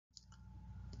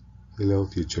Hello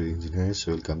future engineers,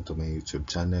 welcome to my YouTube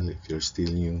channel. If you're still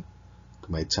new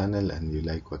to my channel and you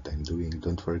like what I'm doing,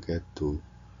 don't forget to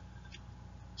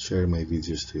share my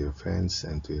videos to your friends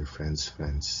and to your friends'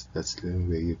 friends. That's the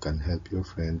only way you can help your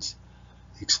friends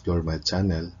explore my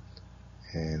channel,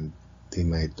 and they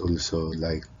might also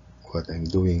like what I'm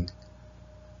doing,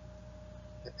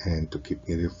 and to keep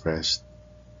me refreshed,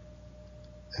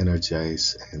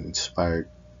 energized and inspired,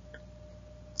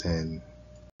 then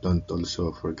don't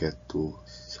also forget to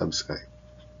subscribe.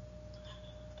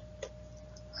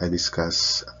 I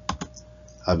discuss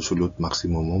absolute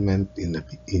maximum moment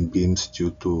in beams due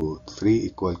to three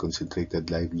equal concentrated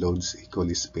live loads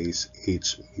equally spaced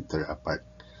h meter apart.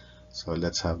 So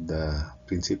let's have the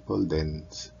principle, then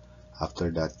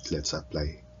after that let's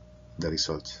apply the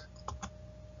results.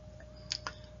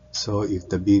 So if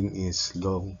the beam is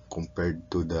long compared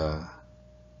to the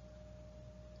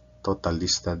total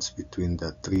distance between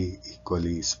the three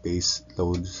equally spaced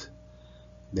loads,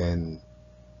 then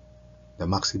the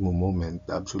maximum moment,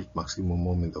 the absolute maximum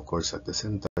moment occurs at the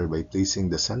center by placing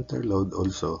the center load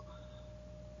also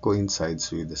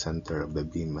coincides with the center of the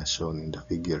beam as shown in the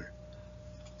figure.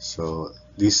 So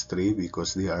these three,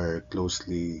 because they are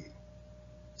closely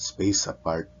spaced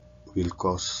apart, will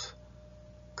cause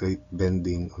great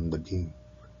bending on the beam.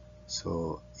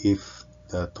 So if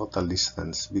the total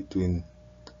distance between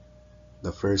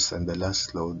the first and the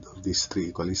last load of these three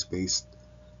equally spaced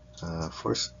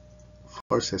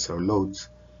forces or loads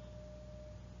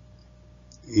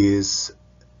is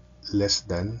less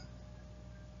than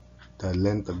the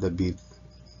length of the beam,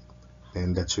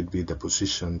 then that should be the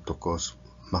position to cause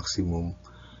maximum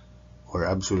or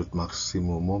absolute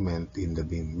maximum moment in the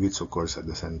beam, which occurs at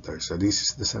the center. So this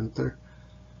is the center,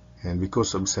 and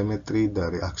because of symmetry,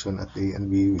 the reaction at A and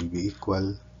B will be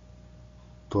equal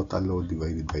total load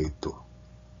divided by 2.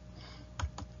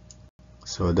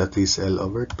 So that is L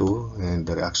over 2, and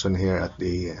the reaction here at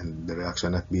A and the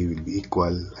reaction at B will be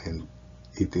equal, and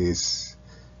it is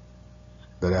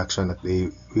the reaction at A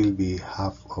will be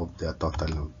half of the total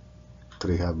load,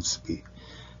 3 halves B.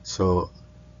 So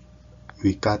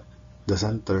we cut the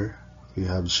center, we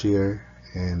have shear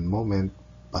and moment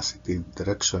positive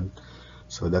direction.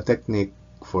 So the technique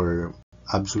for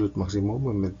absolute maximum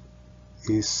moment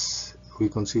is we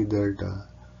consider the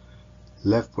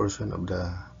left portion of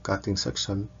the cutting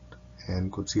section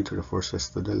and consider the forces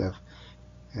to the left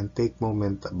and take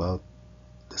moment about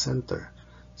the center.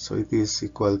 So it is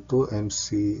equal to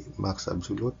MC max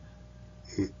absolute,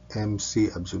 MC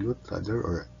absolute rather,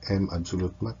 or M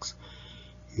absolute max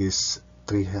is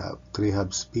 3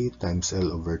 halves P times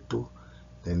L over 2,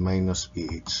 then minus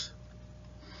PH.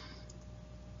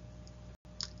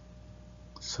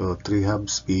 So 3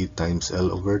 halves P times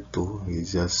L over 2, we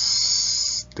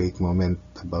just take moment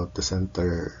about the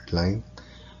center line,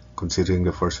 considering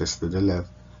the forces to the left,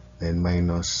 then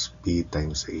minus P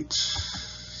times H.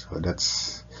 So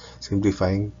that's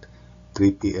simplifying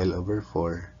 3PL over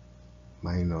 4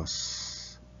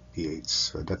 minus PH.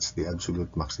 So that's the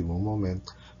absolute maximum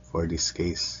moment for this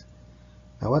case.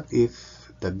 Now what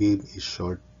if the beam is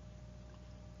short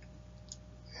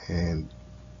and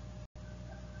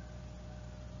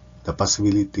the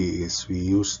possibility is we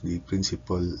use the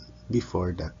principle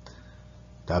before that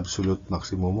the absolute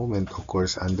maximum moment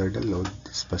occurs under the load,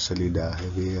 especially the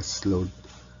heaviest load,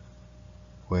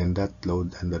 when that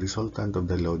load and the resultant of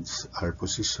the loads are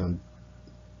positioned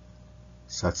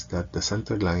such that the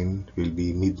center line will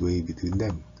be midway between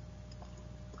them.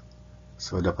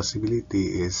 So the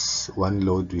possibility is one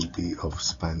load will be off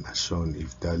span as shown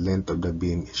if the length of the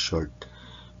beam is short,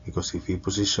 because if we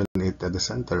position it at the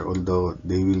center, although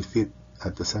they will fit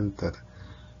at the center,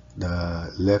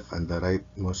 the left and the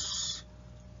rightmost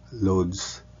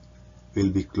loads will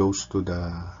be close to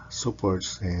the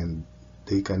supports and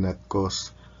they cannot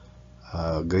cause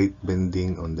great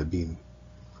bending on the beam.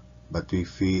 But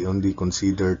if we only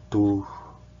consider two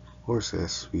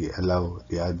forces, we allow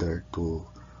the other to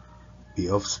be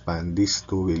off span, these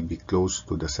two will be close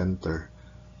to the center,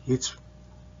 which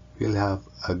will have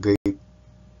a great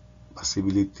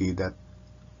possibility that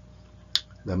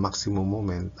the maximum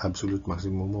moment, absolute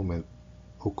maximum moment,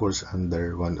 occurs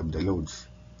under one of the loads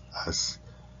as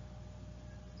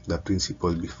the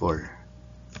principle before.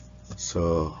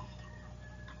 So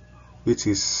which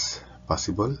is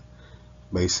possible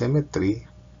by symmetry,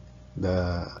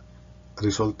 the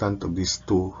resultant of these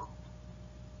two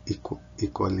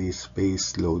equally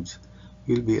spaced loads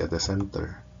will be at the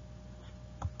center,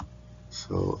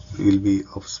 so it will be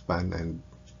off span and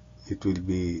it will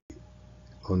be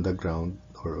on the ground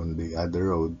or on the other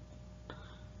road,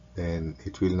 then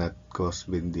it will not cause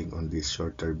bending on this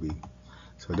shorter beam.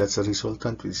 So that's a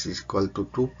resultant which is equal to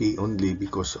 2p only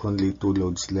because only 2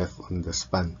 loads left on the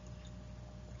span.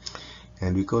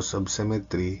 And because of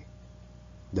symmetry,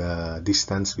 the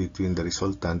distance between the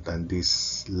resultant and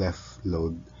this left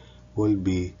load will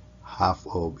be half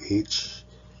of h.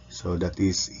 So that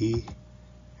is E,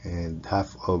 and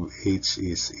half of h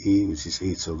is E, which is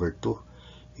h over 2.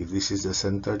 If this is the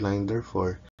center line,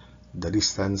 therefore, the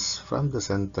distance from the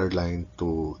center line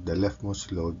to the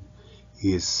leftmost load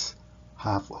is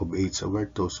half of h over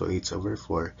 2, so h over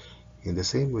 4, in the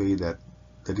same way that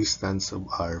the distance of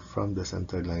r from the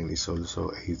center line is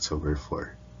also h over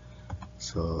 4.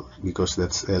 So because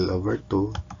that's L over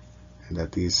 2, and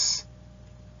that is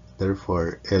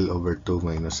therefore L over 2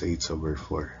 minus h over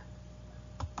 4.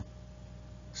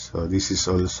 So this is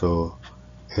also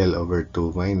L over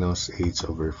 2 minus h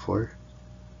over 4,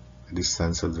 the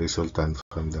distance of the resultant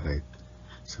from the right.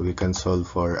 So we can solve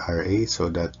for RA so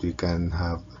that we can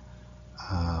have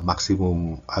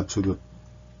maximum absolute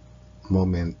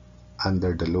moment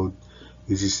under the load,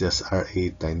 which is just RA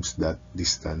times that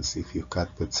distance if you cut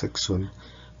that section.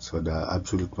 So the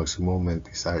absolute maximum moment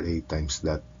is RA times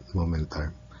that moment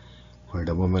arm, where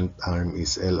the moment arm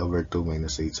is L over 2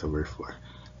 minus h over 4.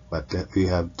 But we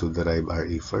have to derive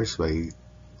RA first by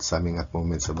summing up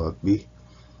moments about B,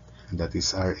 and that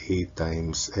is RA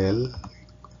times L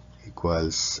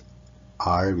equals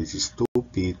R, which is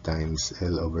 2p times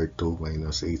L over 2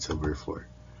 minus h over 4.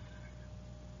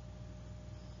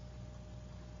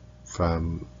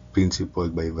 From principle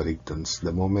by Varigton's,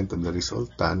 the moment of the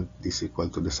resultant is equal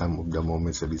to the sum of the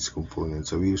moments of its component.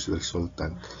 So we use the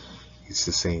resultant, it's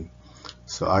the same.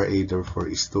 So RA therefore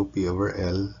is 2p over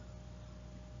L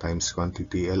times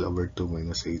quantity L over 2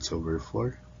 minus h over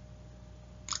 4,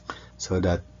 so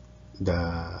that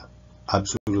the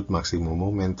absolute maximum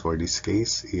moment for this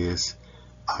case is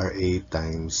RA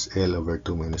times L over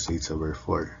 2 minus h over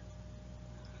 4.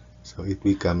 So it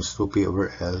becomes 2p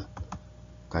over L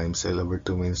times L over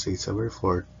 2 minus h over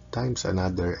 4 times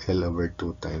another L over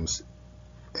 2 times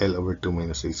L over 2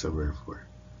 minus h over 4.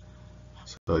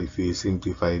 So if we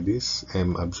simplify this,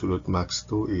 M absolute max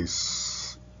 2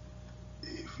 is,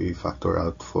 if we factor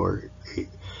out 4,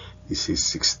 this is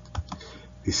 6.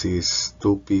 This is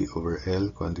 2p over L,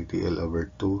 quantity L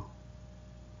over 2,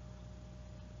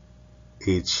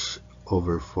 h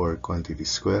over 4 quantity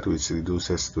square, which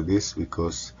reduces to this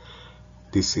because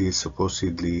this is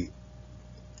supposedly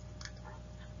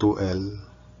 2L,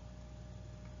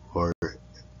 or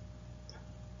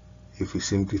if we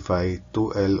simplify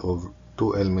 2L over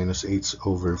 2L minus h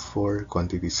over 4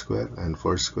 quantity square, and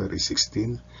 4 square is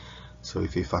 16. So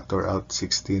if we factor out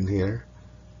 16 here,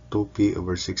 2p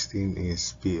over 16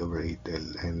 is p over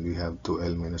 8L, and we have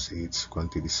 2L minus h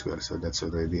quantity square, so that's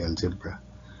already algebra.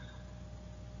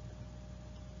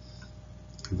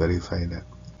 Verify that.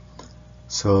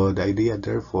 So the idea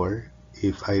therefore,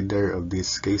 if either of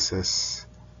these cases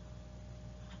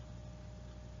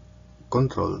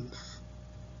controls,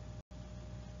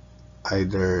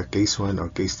 either case 1 or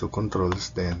case 2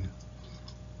 controls, then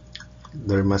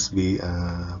there must be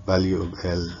a value of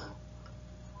L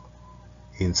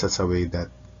in such a way that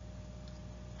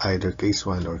either case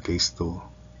 1 or case 2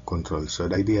 controls. So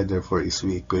the idea therefore is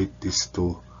we equate these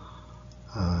two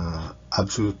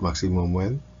absolute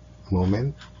maximum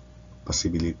moment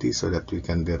possibility so that we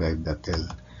can derive that L.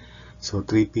 So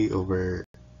 3p over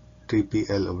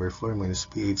 3pL over 4 minus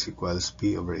ph equals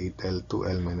p over 8L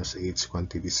 2L minus h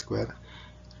quantity square.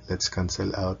 Let's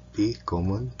cancel out p,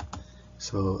 common.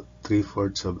 So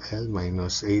 3/4 of L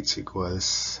minus h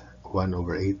equals 1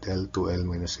 over 8L 2L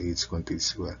minus h quantity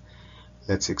square.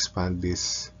 Let's expand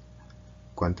this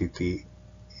quantity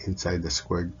inside the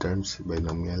squared terms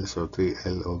binomial. So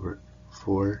 3L over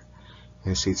 4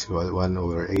 minus h equals 1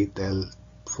 over 8L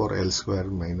 4L square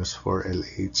minus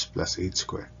 4LH plus h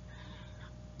square.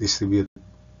 Distribute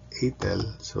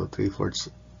 8L, so 3/4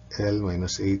 L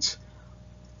minus h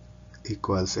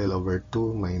equals L over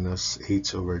 2 minus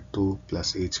h over 2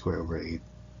 plus h square over 8.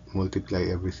 Multiply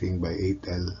everything by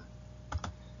 8L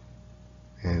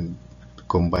and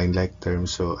combine like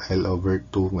terms, so L over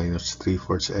 2 minus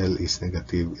 3/4 L is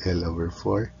negative L over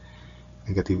 4.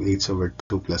 Negative h over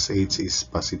 2 plus h is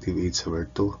positive h over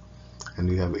 2, and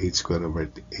we have h square over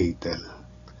 8L.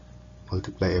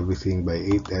 Multiply everything by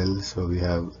 8L, so we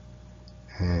have,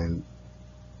 and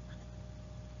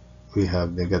we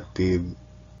have negative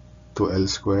 2L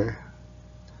square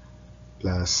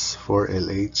plus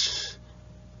 4LH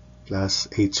plus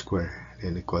h square,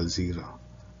 then equals 0.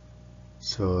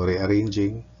 So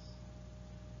rearranging,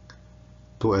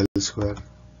 2L square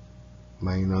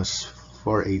minus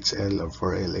 4HL or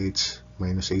 4LH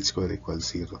minus h square equals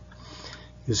 0.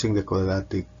 Using the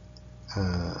quadratic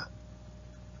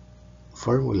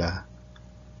formula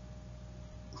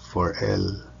for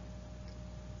L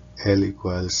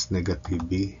equals negative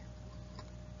B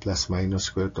plus minus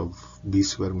square root of B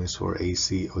square minus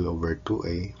 4AC all over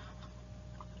 2A,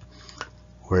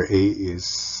 where A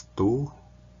is 2,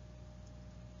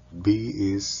 B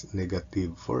is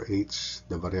negative 4H,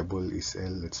 the variable is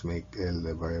L, let's make L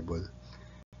the variable,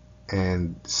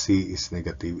 and C is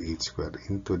negative H squared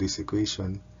into this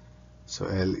equation. So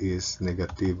L is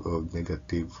negative of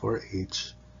negative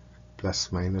 4H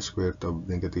plus minus square root of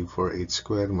negative 4H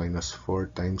squared minus 4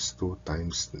 times 2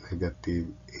 times negative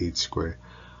H squared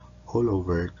all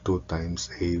over 2 times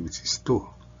A, which is 2.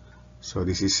 So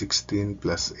this is 16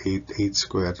 plus 8H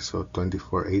squared, so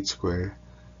 24H squared.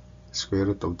 Square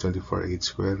root of 24H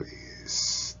squared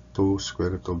is 2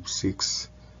 square root of 6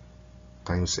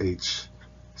 times H.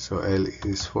 So L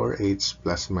is 4H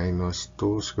plus minus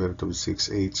 2 square root of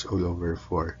 6H all over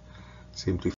 4.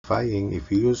 Simplifying,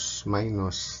 if you use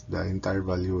minus, the entire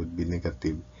value would be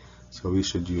negative. So we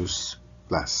should use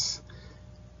plus.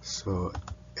 So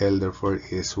L therefore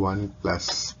is 1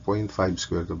 plus 0.5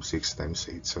 square root of 6 times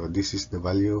 8. So this is the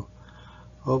value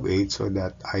of 8, so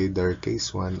that either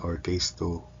case 1 or case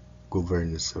 2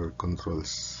 governs or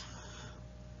controls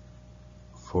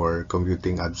for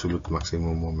computing absolute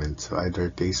maximum moment. So either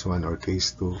case 1 or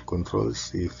case 2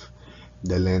 controls if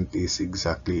the length is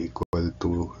exactly equal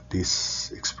to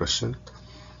this expression.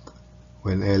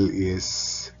 When L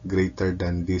is greater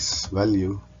than this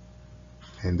value,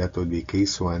 and that would be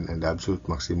case 1, and the absolute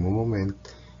maximum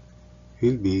moment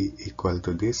will be equal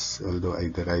to this, although I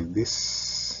derived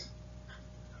this,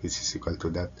 which is equal to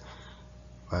that.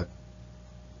 But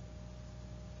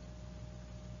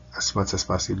as much as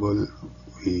possible,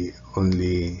 we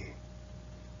only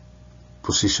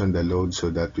position the load so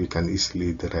that we can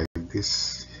easily derive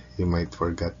this. You might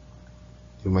forget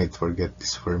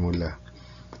this formula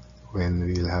when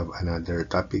we'll have another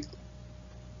topic.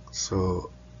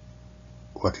 So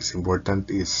what is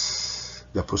important is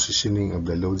the positioning of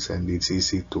the loads, and it's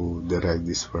easy to derive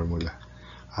this formula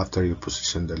after you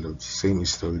position the loads. Same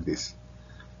is true with this.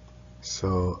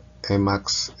 So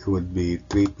Mmax would be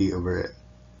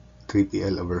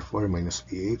 3PL over 4 minus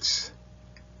PH.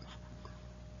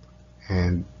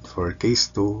 And for case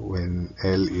 2, when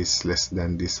L is less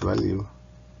than this value,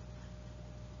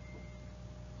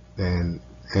 then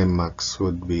Mmax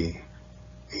would be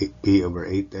P over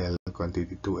 8L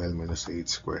quantity 2L minus H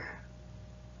squared.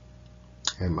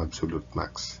 M absolute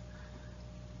max.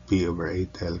 P over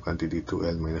 8L quantity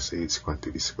 2L minus H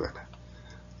quantity squared.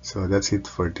 So that's it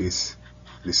for this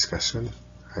discussion.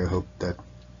 I hope that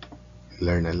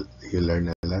you learn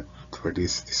a lot for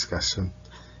this discussion,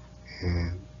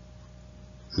 and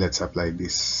let's apply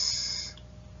this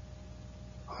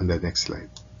on the next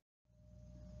slide.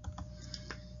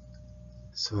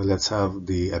 So let's have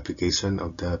the application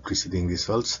of the preceding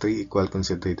results. 3 equal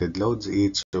concentrated loads,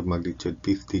 each of magnitude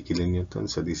 50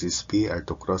 kilonewtons. So this is P, are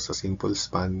to cross a simple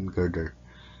span girder.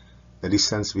 The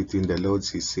distance between the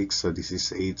loads is 6, so this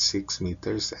is 6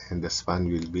 meters, and the span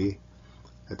will be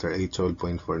letter A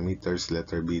 12.4 meters,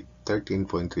 letter B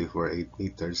 13.348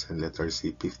 meters, and letter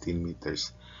C 15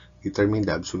 meters. Determine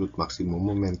the absolute maximum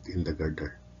moment in the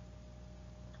girder.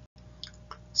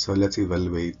 So let's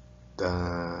evaluate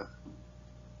the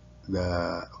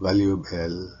value of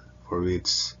L for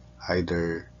which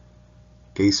either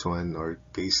case 1 or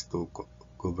case 2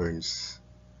 governs,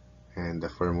 and the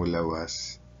formula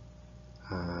was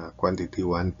quantity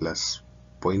 1 plus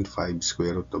 0.5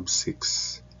 square root of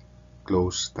 6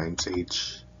 close times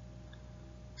H.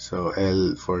 So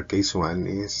L for case 1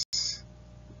 is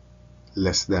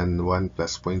less than 1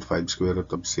 plus 0.5 square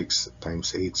root of 6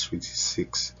 times H, which is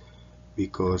 6,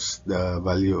 because the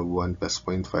value of 1 plus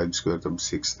 0.5 square root of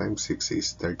 6 times 6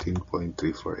 is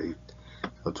 13.348.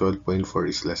 So 12.4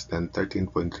 is less than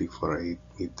 13.348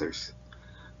 meters.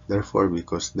 Therefore,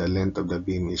 because the length of the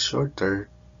beam is shorter,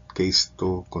 case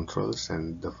 2 controls,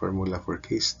 and the formula for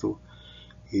case 2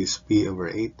 is P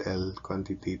over 8L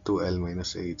quantity 2L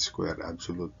minus H squared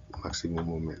absolute maximum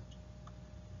moment.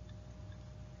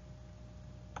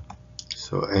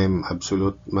 So M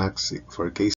absolute max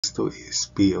for case 2 is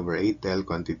P over 8L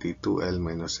quantity 2L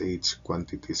minus H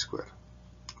quantity square.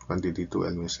 Quantity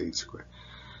 2L minus H square.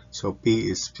 So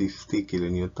P is 50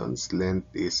 kilonewtons,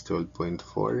 length is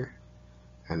 12.4,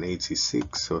 and H is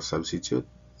 6, so substitute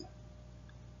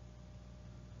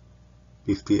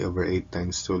 50 over 8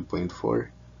 times 12.4,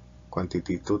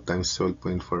 quantity 2 times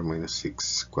 12.4 minus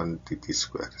 6 quantity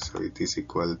square. So it is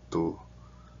equal to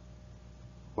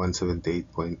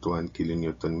 178.1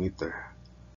 kilonewton meter.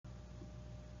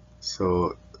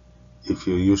 So if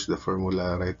you use the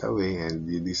formula right away and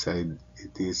you decide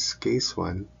it is case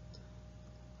 1,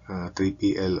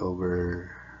 3PL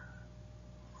over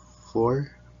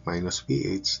 4 minus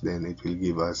pH, then it will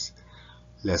give us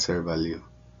lesser value.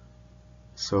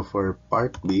 So for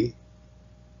part B,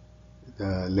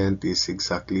 the length is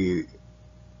exactly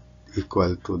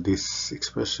equal to this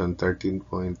expression,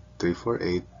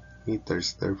 13.348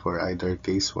 meters, therefore either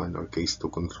case 1 or case 2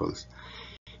 controls.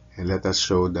 And let us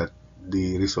show that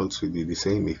the results will be the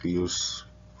same if you use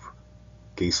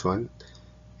case 1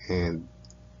 and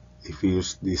if you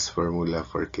use this formula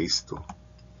for case 2.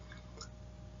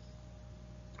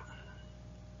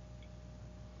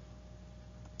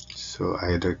 So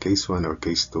either case 1 or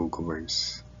case 2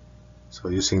 governs. So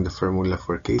using the formula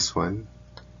for case 1,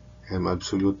 M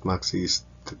absolute max is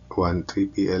 1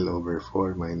 3PL over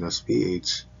 4 minus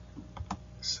pH.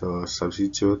 So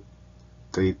substitute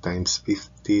 3 times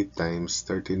 50 times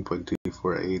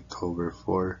 13.348 over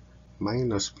 4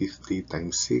 minus 50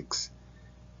 times 6.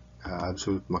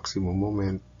 Absolute maximum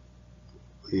moment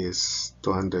is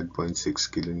 200.6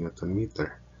 kilonewton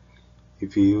meter.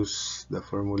 If you use the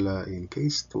formula in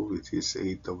case 2, which is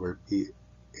 8 over P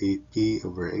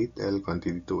over 8L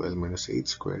quantity 2L minus H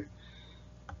squared,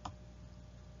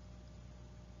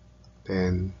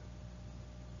 then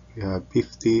you have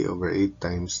 50 over 8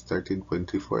 times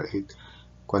 13.348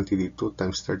 quantity 2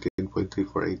 times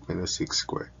 13.348 minus 6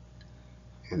 squared,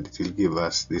 and it will give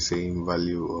us the same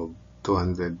value of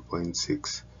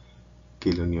 200.6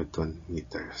 kilonewton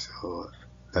meter. So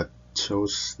that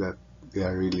shows that they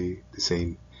are really the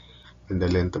same when the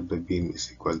length of the beam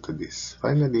is equal to this.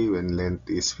 Finally, when length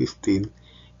is 15,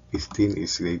 15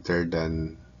 is greater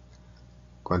than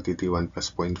quantity 1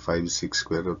 plus 0.56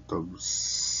 square root of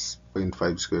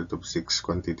 0.5 square root of 6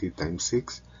 quantity times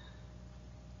 6.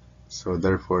 So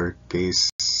therefore case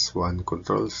 1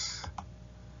 controls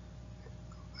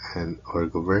and or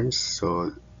governs.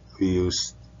 So we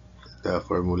use the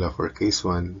formula for case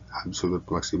 1,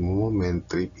 absolute maximum moment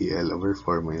 3PL over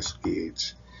 4 minus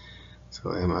pH.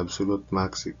 So M absolute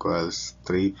max equals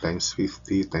 3 times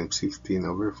 50 times 15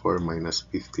 over 4 minus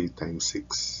 50 times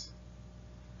 6.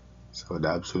 So the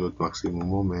absolute maximum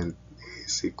moment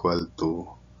is equal to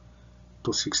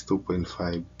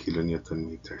 262.5 kilonewton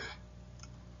meters.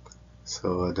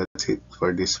 So that's it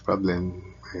for this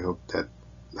problem. I hope that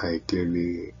I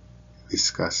clearly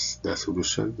discussed the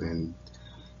solution and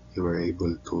you were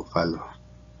able to follow.